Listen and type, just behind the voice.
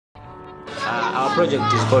Our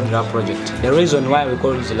project is called Lab Project. The reason why we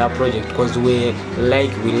call it the Lab Project because we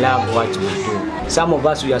love what we do. Some of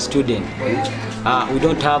us, we are students. We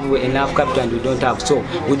don't have enough capital and we don't have. So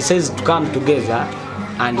we decided to come together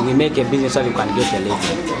and we make a business so we can get a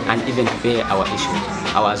living and even pay our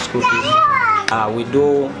issues, our school fees. We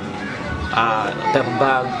do paper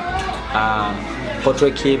bag,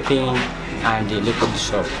 portrait keeping, and the liquid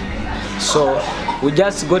shop. So we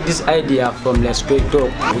just got this idea from the straight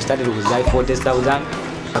talk. We started with like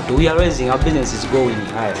 40,000. We are raising, our business is going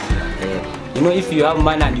high. You know, if you have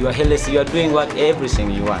money and you are healthy, you are doing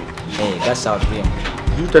everything you want. That's our dream.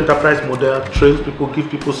 Youth enterprise model trains people, give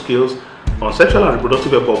people skills on sexual and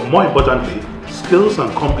reproductive health, but more importantly, skills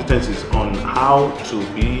and competencies on how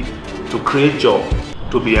to create jobs,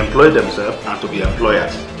 to be employed themselves and to be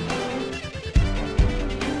employers.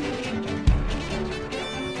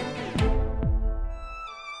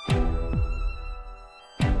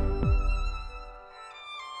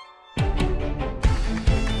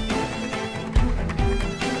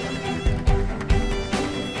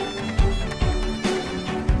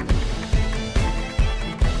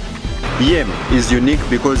 YEM is unique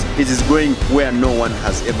because it is going where no one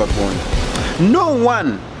has ever gone. No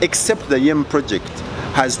one except the YEM project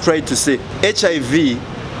has tried to say HIV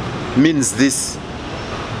means this,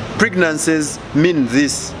 pregnancies mean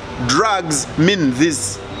this, drugs mean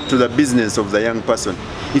this to the business of the young person.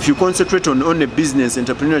 If you concentrate on a business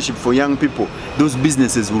entrepreneurship for young people, those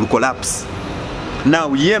businesses will collapse.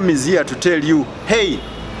 Now YEM is here to tell you, hey,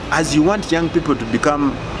 as you want young people to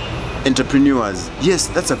become entrepreneurs, yes,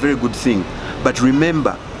 that's a very good thing, but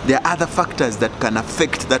remember there are other factors that can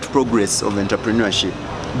affect that progress of entrepreneurship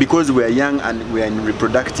because we are young and we are in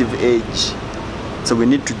reproductive age, so we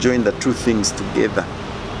need to join the two things together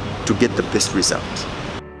to get the best result.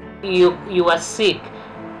 You are sick,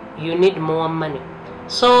 you need more money,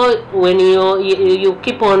 so when you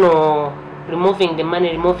keep on removing the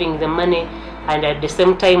money and at the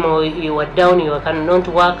same time you are down, you cannot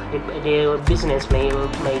work, the business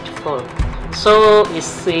might fall. So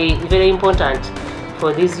it's very important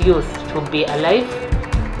for these youth to be alive,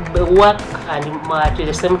 work, and at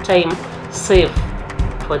the same time save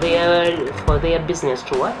for their business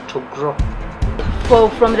to grow.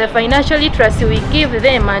 From the financial literacy we give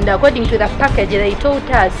them, and according to the package they taught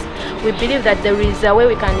us, we believe that there is a way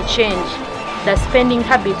we can change the spending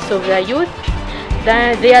habits of the youth,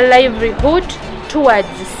 their livelihood, towards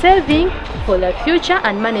saving for the future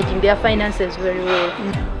and managing their finances very well.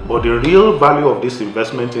 But the real value of this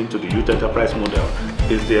investment into the youth enterprise model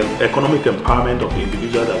is the economic empowerment of the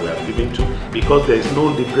individual that we are giving to, because there is no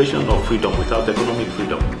liberation of freedom without economic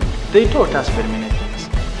freedom. They taught us very many things.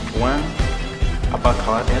 One, about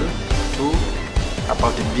our health. Two,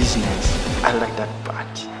 about the business. I like that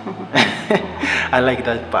part. I like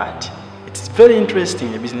that part. It's very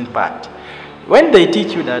interesting, the business part. When they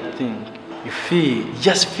teach you that thing, you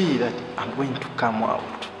just feel that I'm going to come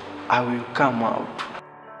out. I will come out.